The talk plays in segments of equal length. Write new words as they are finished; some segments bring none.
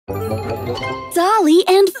Dolly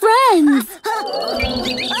and Friends!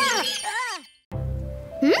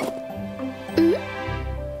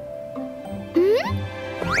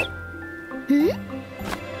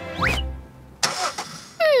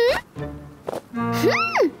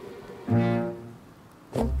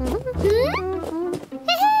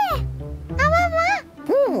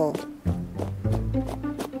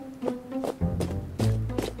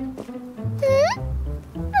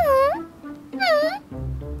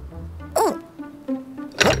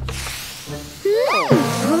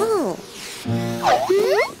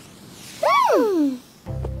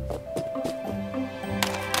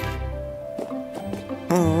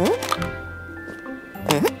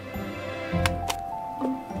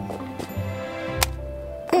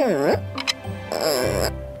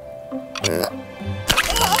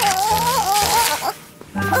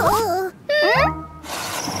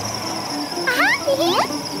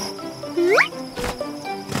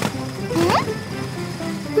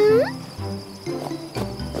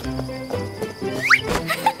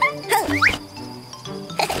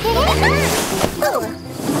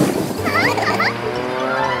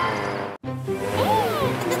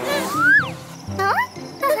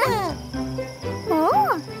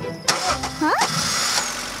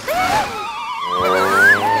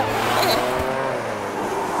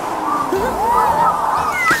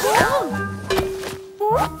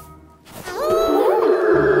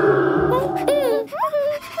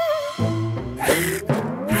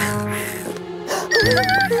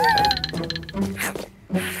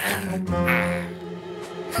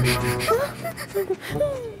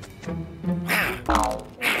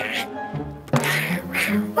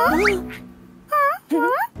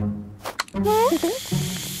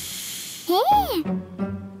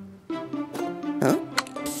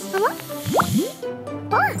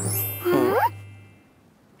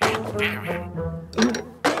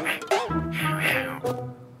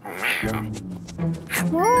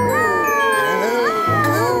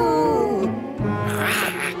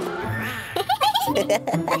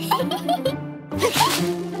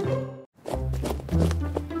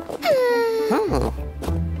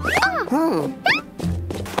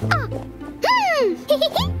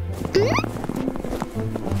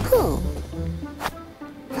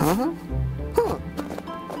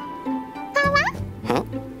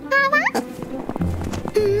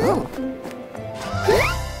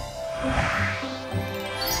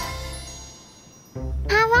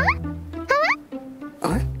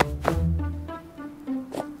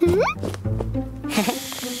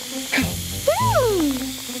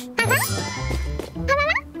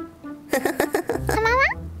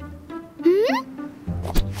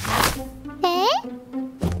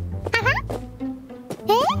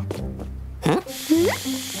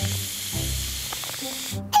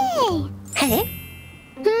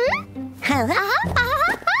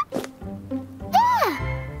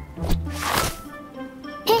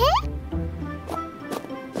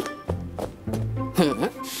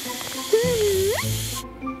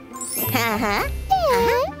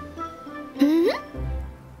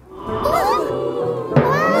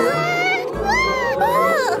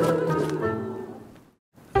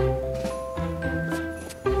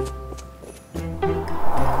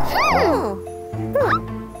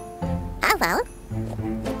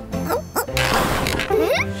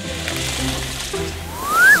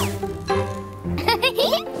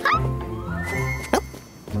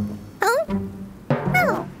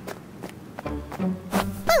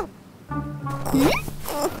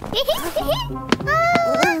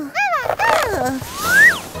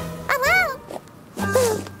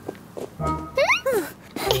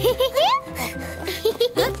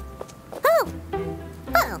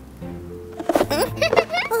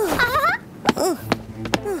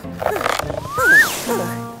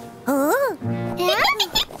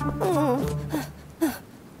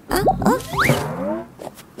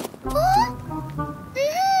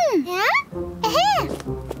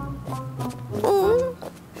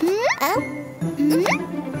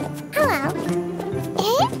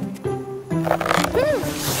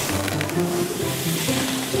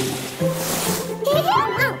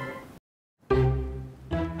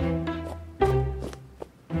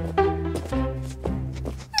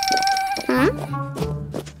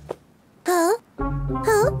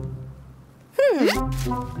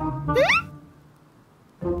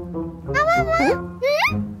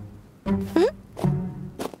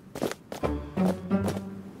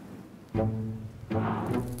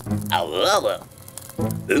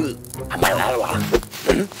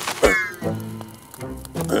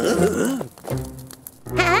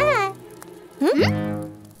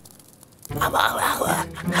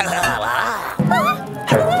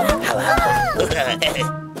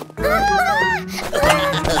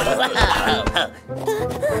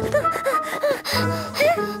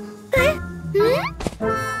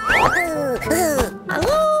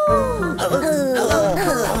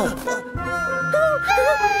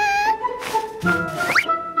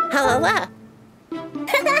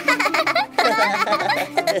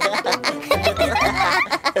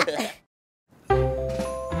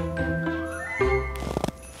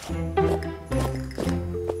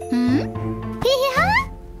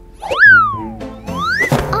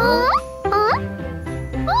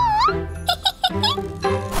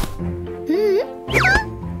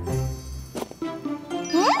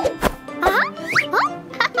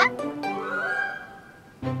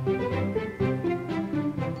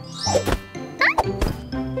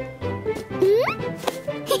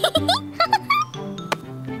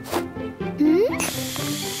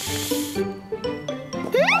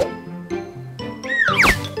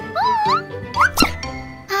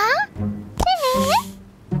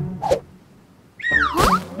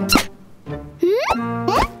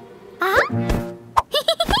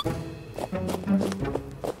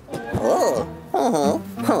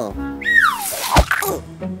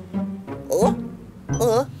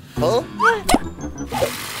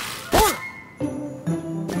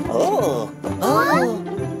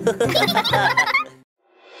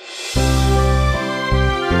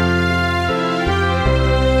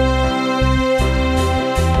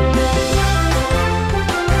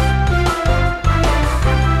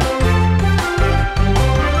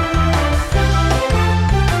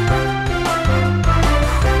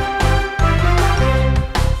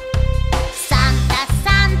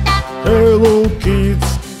 Hello kids,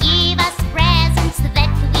 give us presents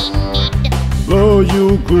that we need. blow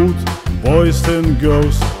you good, boys and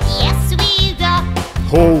girls. Yes, we go.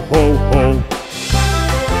 Ho, ho, ho.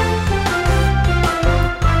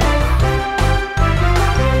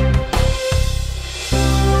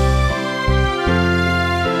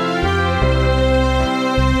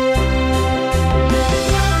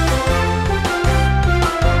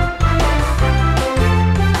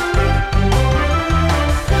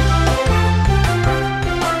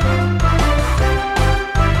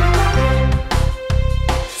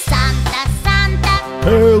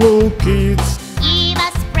 Hello kids, give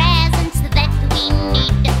us presents that we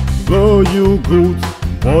need. blow you good,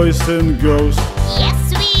 boys and girls.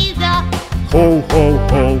 Yes, we go. Ho, ho,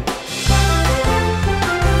 ho.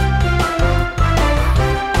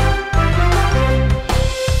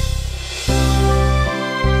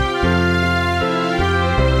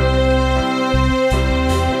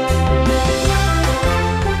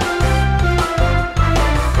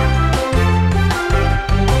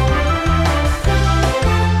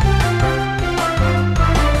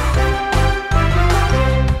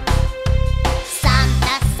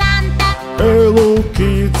 Hello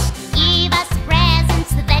kids, give us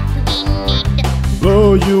presents that we need.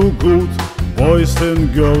 blow you good, boys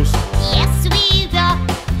and girls. Yes, we go.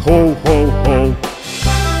 Ho, ho, ho.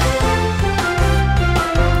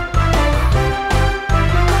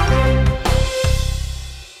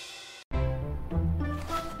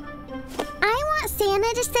 I want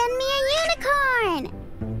Santa to send me a unicorn.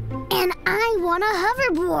 And I want a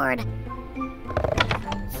hoverboard.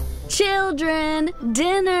 Children,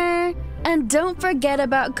 dinner! And don't forget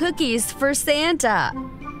about cookies for Santa.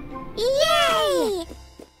 Yay!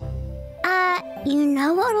 You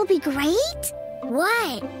know what'll be great?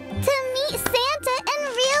 What? To meet Santa in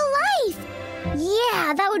real life.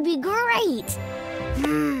 Yeah, that would be great.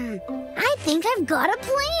 I think I've got a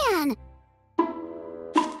plan.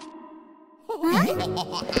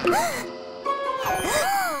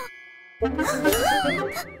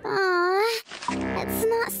 Aw, it's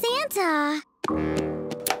not Santa.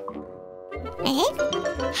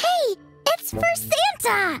 Hey, it's for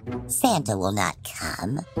Santa! Santa will not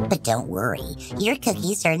come, but don't worry, your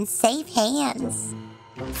cookies are in safe hands.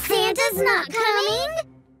 Santa's not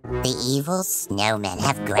coming? The evil snowmen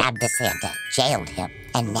have grabbed the Santa, jailed him,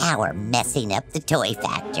 and now are messing up the toy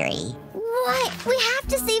factory. What? We have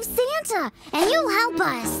to save Santa, and you'll help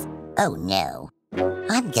us. Oh no,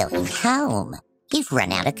 I'm going home. You've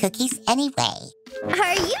run out of cookies anyway.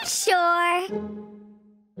 Are you sure?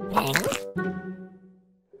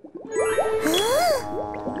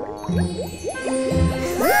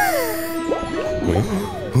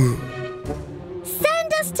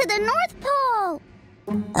 Send us to the North Pole!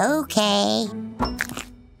 Okay.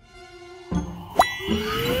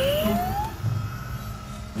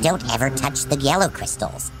 Don't ever touch the yellow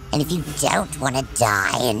crystals. And if you don't want to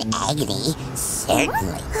die in agony,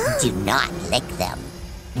 certainly do not lick them.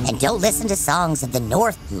 And don't listen to songs of the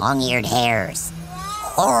North long-eared hares.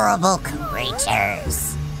 horrible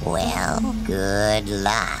creatures. Well, good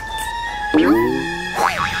luck.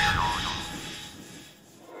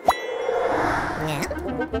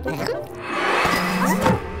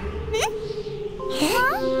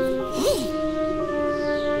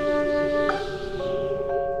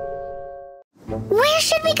 Where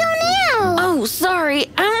should we go now? Oh, sorry,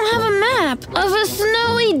 I don't have a map of a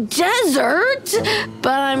snowy desert,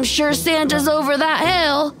 but I'm sure Santa's over that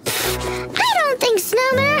hill. I don't think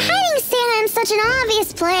snowmen are hiding Santa in such an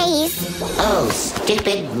obvious place. Oh,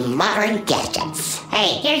 stupid modern gadgets.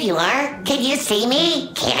 Hey, here you are. Can you see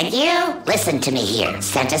me? Can you? Listen to me here.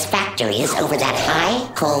 Santa's factory is over that high,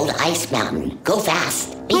 cold ice mountain. Go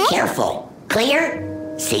fast. Be careful.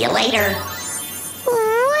 Clear? See you later.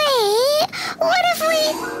 Wait, what if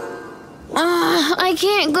we... I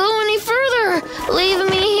can't go any further. Leave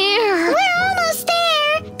me here. We're almost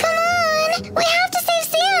there. Come on. We have to save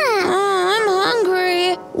Santa. I'm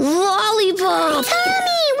hungry. Lollipop.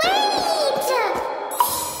 Tommy, wait!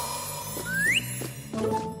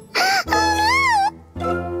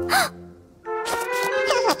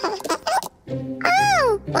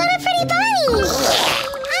 Oh, what a pretty bunny!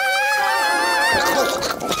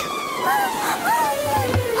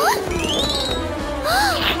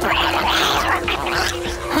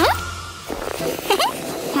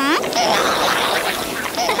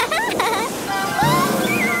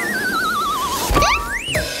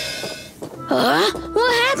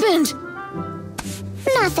 What happened?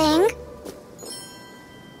 Nothing.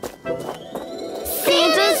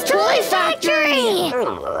 Santa's toy factory.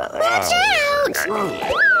 Watch out!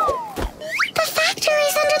 The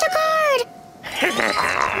factory's under the guard.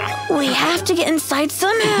 We have to get inside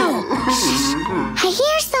somehow. I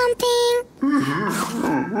hear something.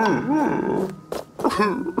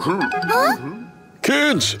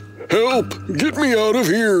 Kids, help! Get me out of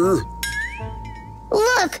here!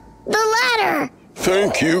 Look, the ladder.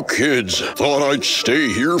 Thank you, kids. Thought I'd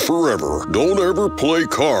stay here forever. Don't ever play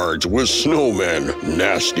cards with snowmen.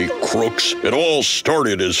 Nasty crooks. It all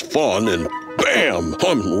started as fun and bam!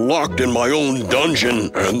 I'm locked in my own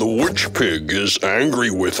dungeon and the witch pig is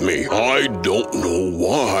angry with me. I don't know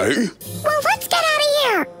why. Well, let's get out of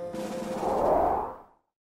here.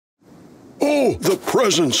 Oh, the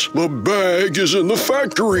presents! The bag is in the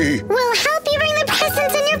factory! We'll help you bring the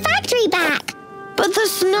presents in your factory back. But the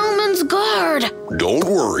snowman's guard. Don't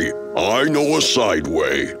worry, I know a side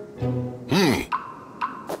way.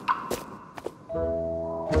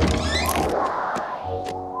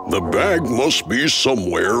 The bag must be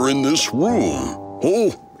somewhere in this room.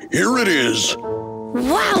 Oh, here it is.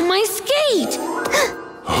 Wow, my skate!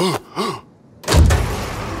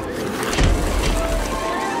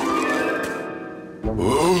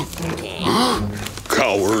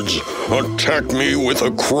 Cowards, attack me with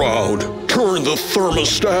a crowd. Turn the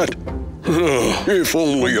thermostat. If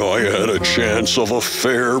only I had a chance of a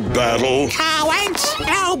fair battle. Cowards!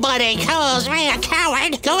 Nobody calls me a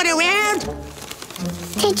coward going around.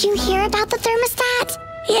 Did you hear about the thermostat?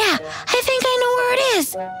 Yeah, I think I know where it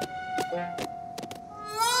is.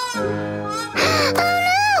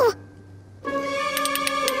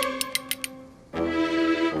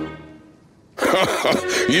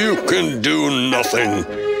 Oh You can do nothing.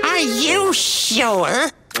 Are you sure?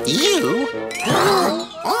 You?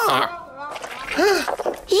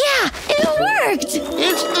 Yeah, it worked!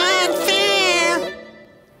 It's unfair.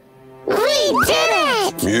 We did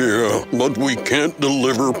it! Yeah, but we can't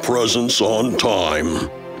deliver presents on time.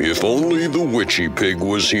 If only the witchy pig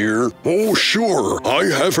was here. Oh, sure, I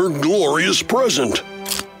have her glorious present.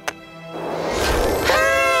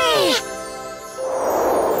 Hurry!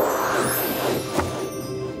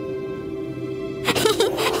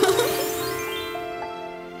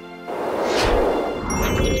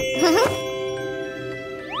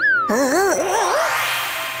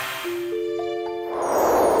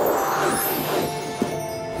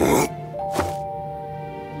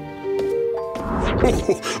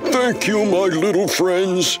 Thank you, my little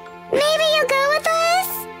friends. Maybe you'll go with us?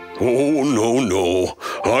 Oh, no.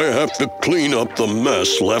 I have to clean up the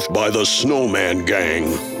mess left by the snowman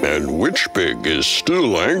gang. And Witch Pig is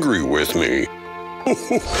still angry with me.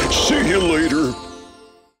 See you later.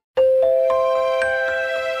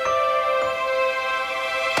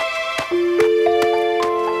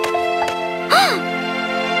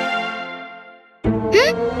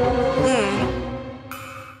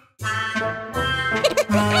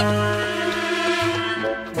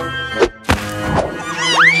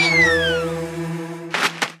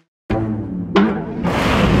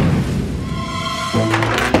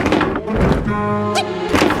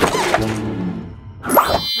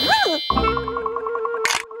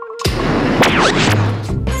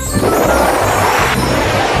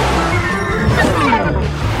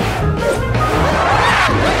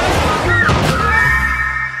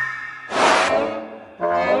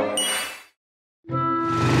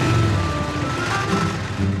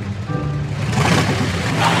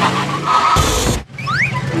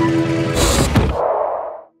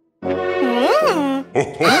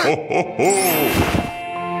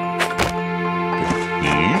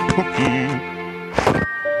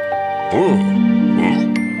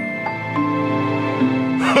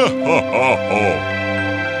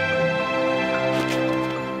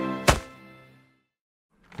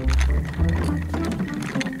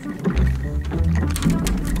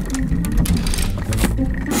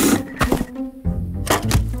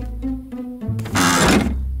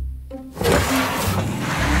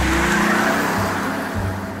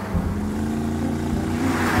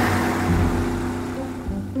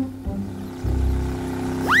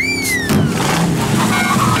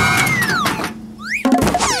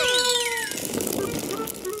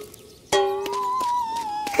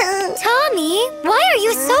 Tommy, why are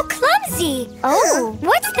you so clumsy? Oh,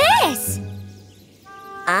 what's this?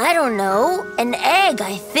 I don't know. An egg,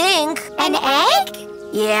 I think. An egg?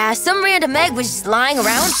 Yeah, some random egg was just lying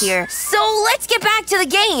around here. So let's get back to the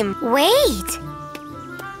game. Wait.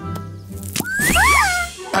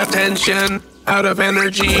 Attention, out of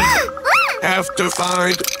energy. Have to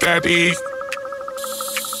find Daddy.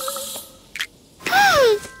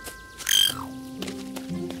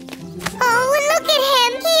 Oh, look at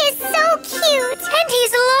him. He is so cute. And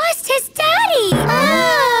he's lost his daddy. Oh.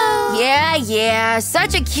 Yeah,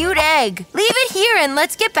 such a cute egg. Leave it here and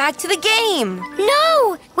let's get back to the game.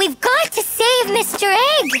 No, we've got to save Mr.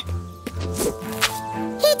 Egg.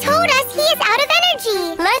 He told us he is out of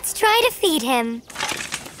energy. Let's try to feed him.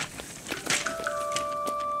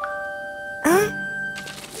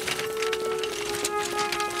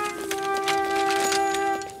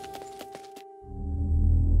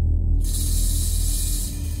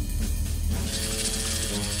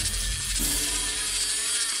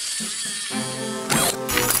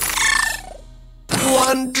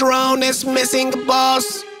 One drone is missing,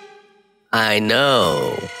 boss. I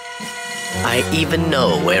know. I even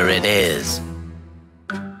know where it is.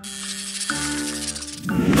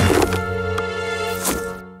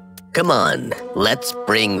 Come on, let's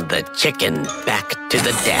bring the chicken back to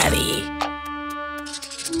the daddy.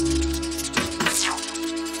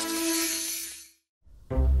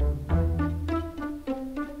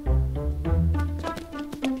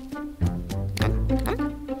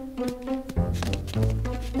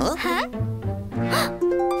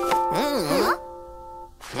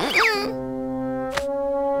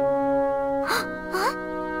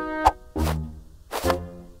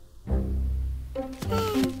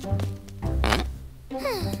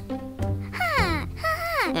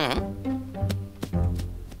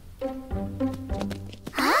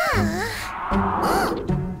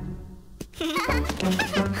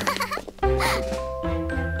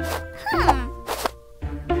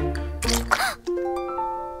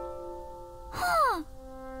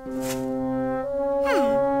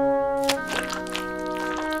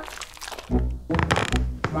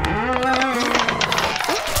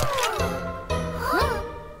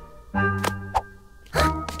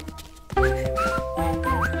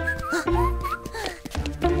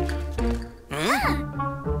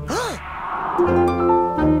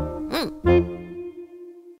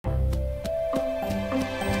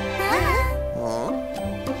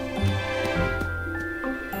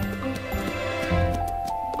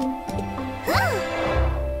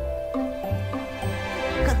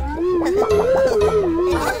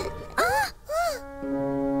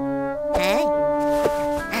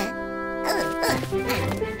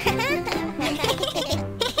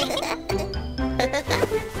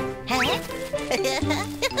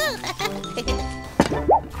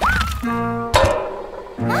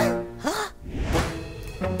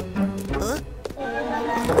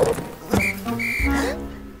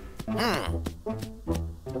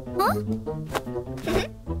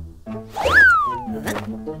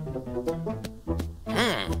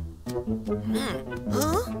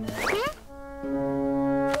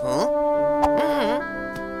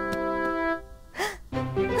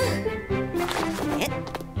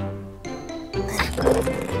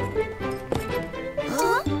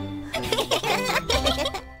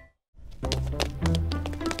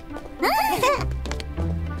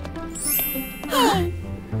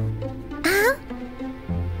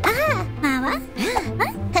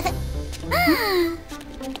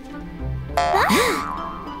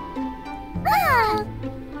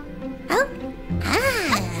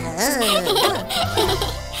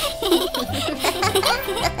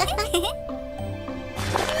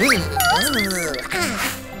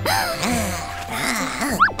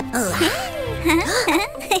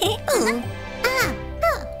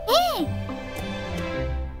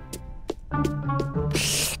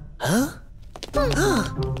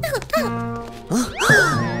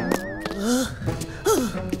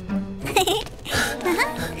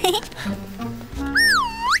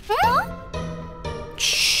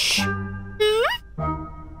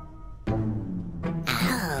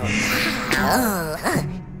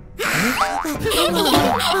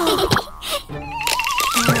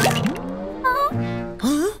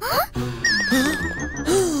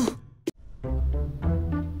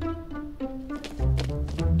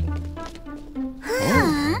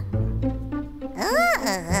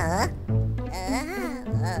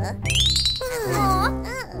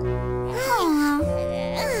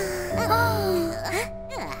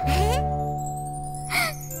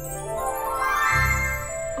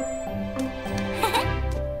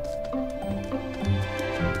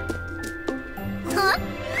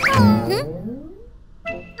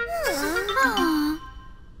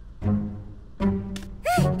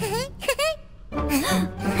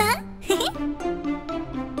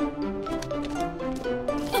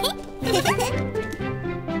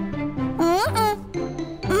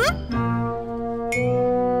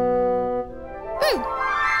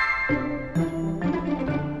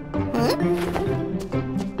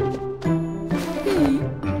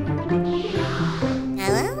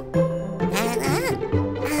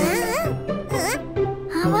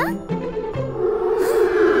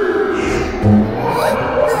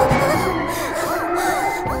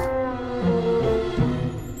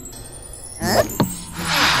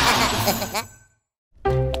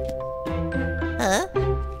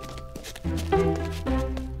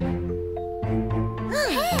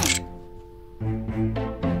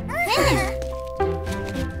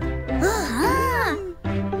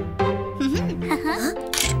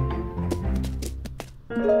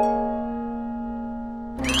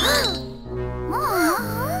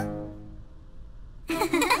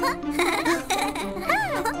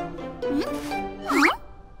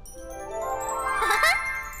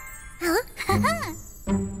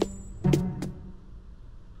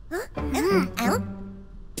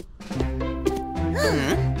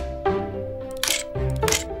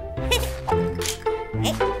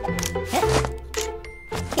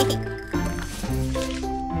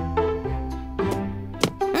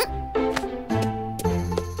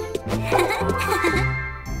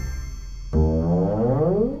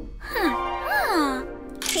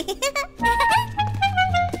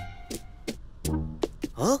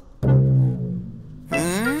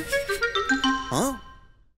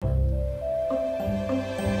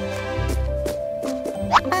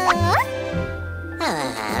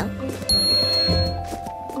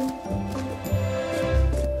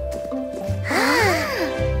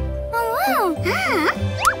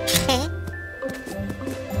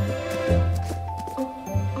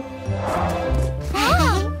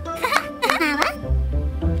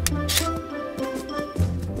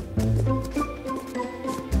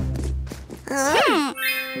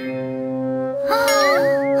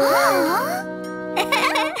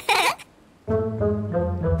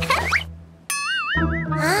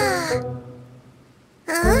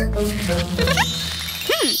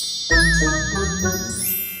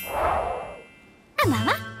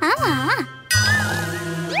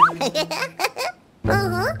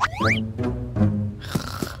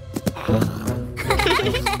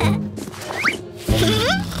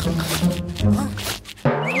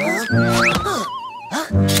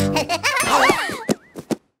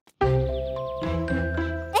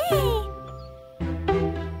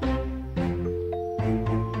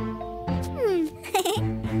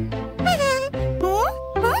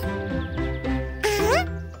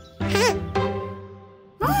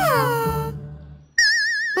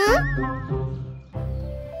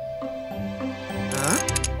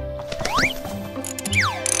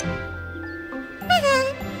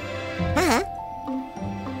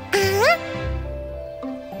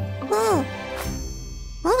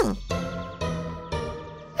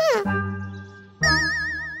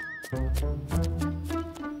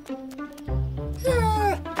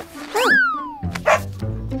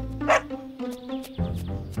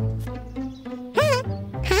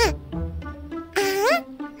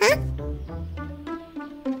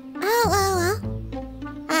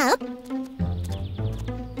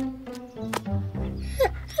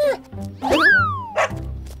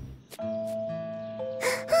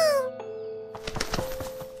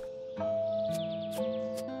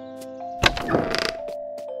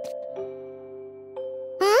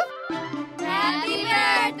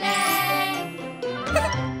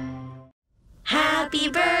 Happy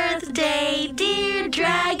birthday, dear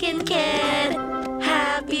Dragon Kid.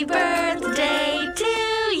 Happy birthday to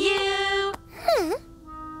you.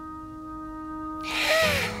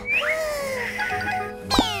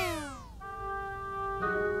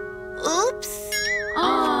 Oops.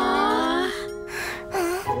 Aww.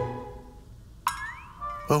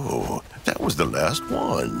 Oh, that was the last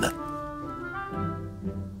one.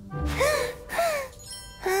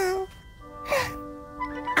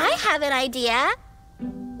 I have an idea.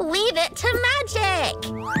 Leave it to magic.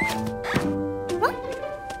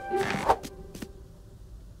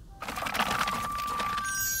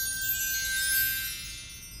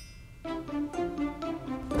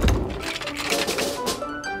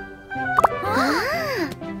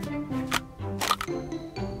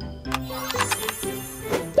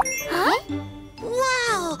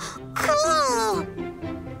 Wow, cool.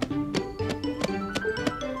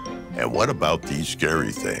 And what about these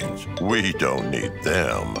scary things? We don't need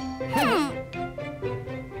them.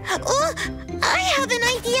 Oh, I have an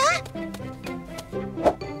idea.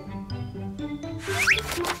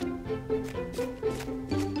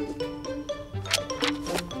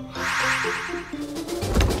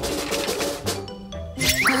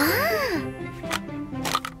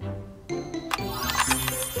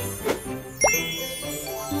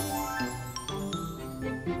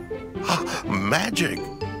 Magic!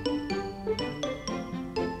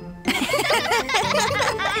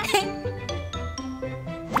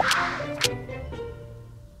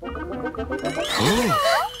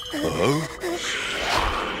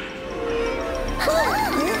 Huh?